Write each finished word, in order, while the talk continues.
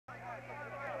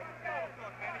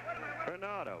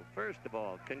Bernardo, first of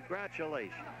all,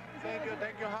 congratulations.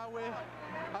 Thank you, Howie.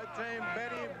 I trained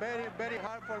very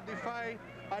hard for this fight.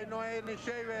 I know Ernie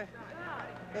Shavers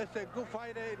is a good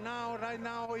fighter now. Right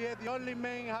now, he is the only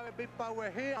man have a big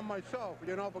power here and myself,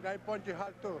 you know, because I punch it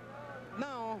hard too.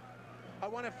 Now, I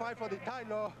want to fight for the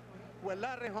title with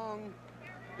Larry Hong,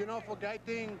 you know, because I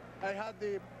think I have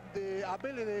the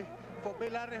ability for be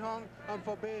Larry Hong and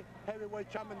for be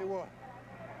heavyweight champion in the world.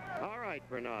 All right,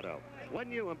 Bernardo.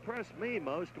 When you impressed me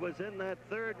most was in that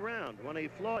third round when he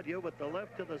floored you with the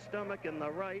left to the stomach and the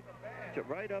right to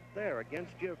right up there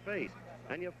against your face.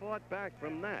 And you fought back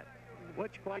from that,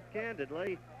 which quite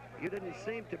candidly, you didn't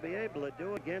seem to be able to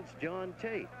do against John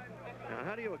Tate. Now,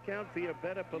 how do you account for your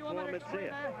better performance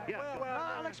here? Yeah. Well,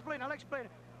 I'll explain.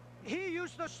 He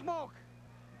used to smoke.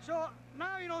 So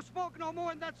now you don't smoke no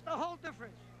more, and that's the whole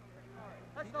difference.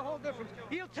 That's the whole difference.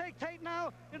 He'll take Tate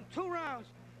now in 2 rounds.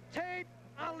 Tate,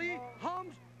 Ali,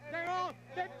 Holmes, they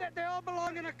all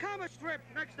belong in a comic strip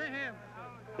next to him.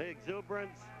 The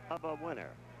exuberance of a winner,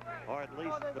 or at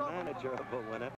least the manager of a winner.